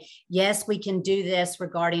say, yes, we can do this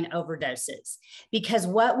regarding overdoses, because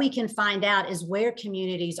what we can find out is where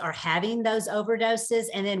communities are having those overdoses,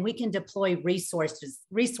 and then we can deploy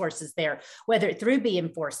resources there, whether it through be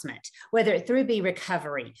enforcement, whether it through be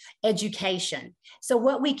recovery, education. So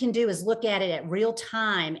what we can do is look at it at real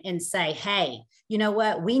time and say, hey, you know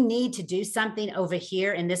what, we need to do something over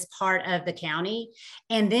here in this part of the county.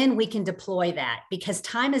 And then we can deploy that, because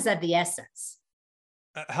time is of the essence.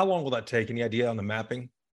 How long will that take? Any idea on the mapping?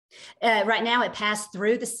 Right now it passed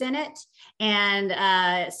through the Senate,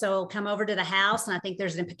 and so it'll come over to the House, and I think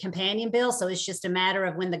there's a companion bill. So it's just a matter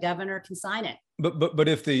of when the governor can sign it. But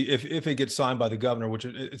if it gets signed by the governor, which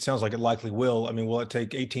it sounds like it likely will, I mean, will it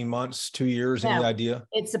take 18 months, 2 years? Any idea?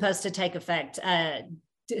 It's supposed to take effect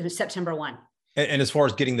September 1. And as far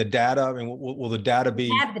as getting the data, I mean, will the data be?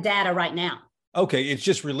 We have the data right now. Okay, it's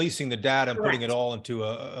just releasing the data and Correct. putting it all into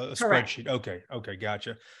a spreadsheet. Okay,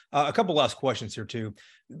 gotcha. A couple last questions here too.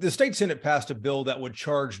 The state Senate passed a bill that would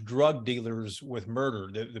charge drug dealers with murder,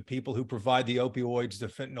 the people who provide the opioids, the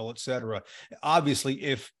fentanyl, et cetera. Obviously,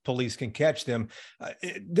 if police can catch them.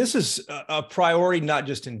 This is a priority, not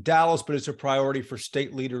just in Dallas, but it's a priority for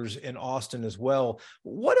state leaders in Austin as well.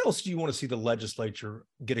 What else do you want to see the legislature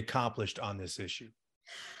get accomplished on this issue?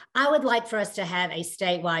 I would like for us to have a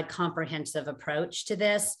statewide comprehensive approach to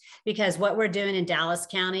this, because what we're doing in Dallas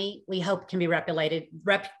County, we hope can be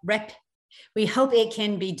we hope it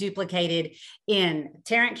can be duplicated in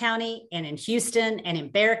Tarrant County and in Houston and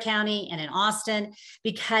in Bexar County and in Austin,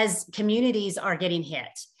 because communities are getting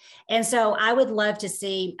hit. And so I would love to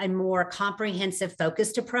see a more comprehensive,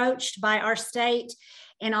 focused approach by our state.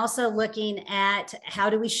 And also looking at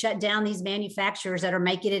how do we shut down these manufacturers that are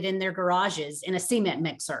making it in their garages in a cement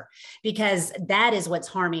mixer, because that is what's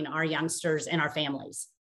harming our youngsters and our families.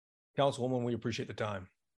 Councilwoman, we appreciate the time.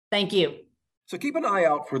 Thank you. So keep an eye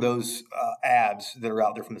out for those ads that are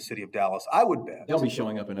out there from the city of Dallas. I would bet they'll be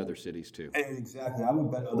showing up in other cities too. Exactly. I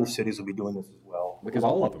would bet other cities will be doing this as well. Because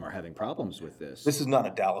all of them are having problems with this. This is not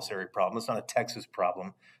a Dallas area problem. It's not a Texas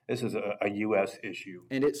problem. This is a U.S. issue.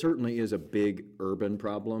 And it certainly is a big urban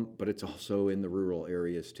problem, but it's also in the rural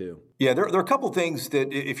areas too. Yeah, there are a couple of things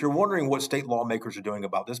that, if you're wondering what state lawmakers are doing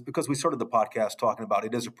about this, because we started the podcast talking about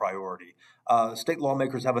it is a priority. State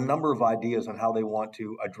lawmakers have a number of ideas on how they want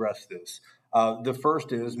to address this. The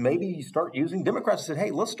first is maybe you start using, Democrats said,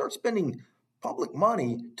 hey, let's start spending public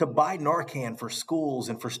money to buy Narcan for schools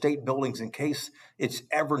and for state buildings in case it's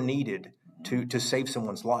ever needed to save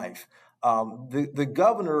someone's life. The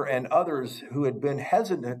governor and others who had been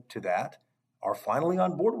hesitant to that are finally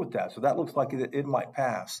on board with that. So that looks like it might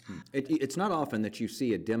pass. It's not often that you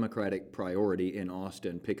see a Democratic priority in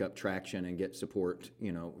Austin pick up traction and get support,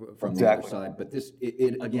 from the other side. But this,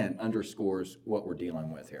 it again underscores what we're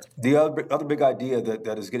dealing with here. The other big idea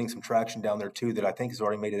that is getting some traction down there too, that I think has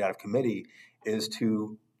already made it out of committee, is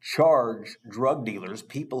to charge drug dealers,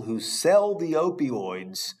 people who sell the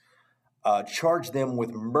opioids, charge them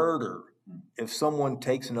with murder if someone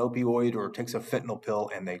takes an opioid or takes a fentanyl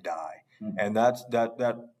pill and they die. And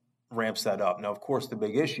that ramps that up. Now, of course, the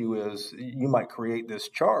big issue is you might create this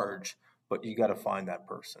charge, but you got to find that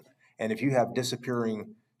person. And if you have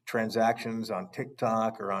disappearing transactions on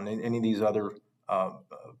TikTok or on any of these other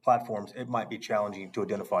platforms, it might be challenging to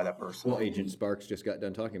identify that person. Well, Agent Sparks just got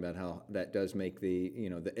done talking about how that does make the,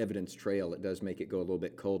 the evidence trail, it does make it go a little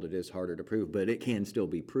bit cold. It is harder to prove, but it can still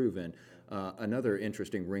be proven. Another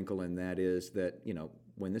interesting wrinkle in that is that,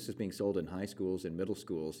 when this is being sold in high schools and middle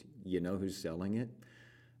schools, you know who's selling it?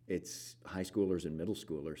 It's high schoolers and middle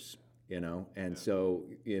schoolers, and so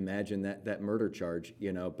you imagine that murder charge,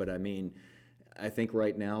 but I mean, I think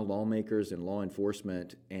right now lawmakers and law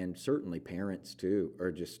enforcement and certainly parents too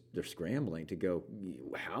they're scrambling to go,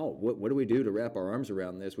 what do we do to wrap our arms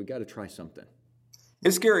around this? We got to try something.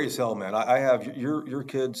 It's scary as hell, man. I have your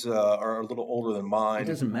kids are a little older than mine. It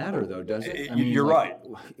doesn't matter though, does it? You're right.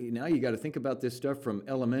 Now you got to think about this stuff from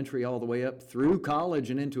elementary all the way up through college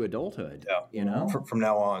and into adulthood. Yeah. From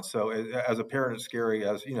now on. So as a parent, it's scary.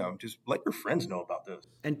 Just let your friends know about this.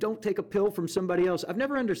 And don't take a pill from somebody else. I've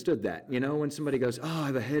never understood that. When somebody goes, "Oh, I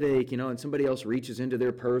have a headache," and somebody else reaches into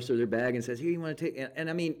their purse or their bag and says, "Here, you want to take?" And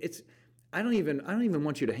I mean, I don't even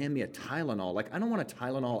want you to hand me a Tylenol. Like, I don't want a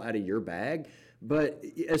Tylenol out of your bag. But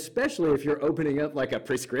especially if you're opening up like a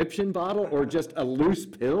prescription bottle or just a loose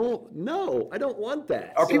pill, no, I don't want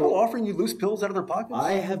that. Are people offering you loose pills out of their pockets?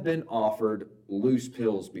 I have been offered loose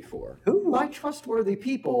pills before. Who? By trustworthy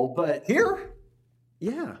people, but... Here?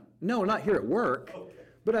 Yeah. No, not here at work. Okay.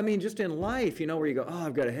 But I mean, just in life, where you go, oh,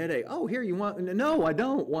 I've got a headache. Oh, here, you want... No, I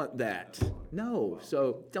don't want that. No.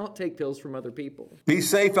 So don't take pills from other people. Be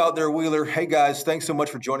safe out there, Wheeler. Hey, guys, thanks so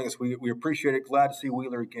much for joining us. We appreciate it. Glad to see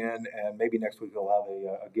Wheeler again. And maybe next week he'll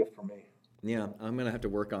have a gift for me. Yeah, I'm going to have to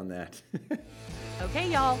work on that.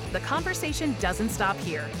 Okay, y'all, the conversation doesn't stop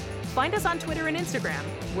here. Find us on Twitter and Instagram.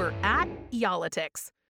 We're at Y'all-itics.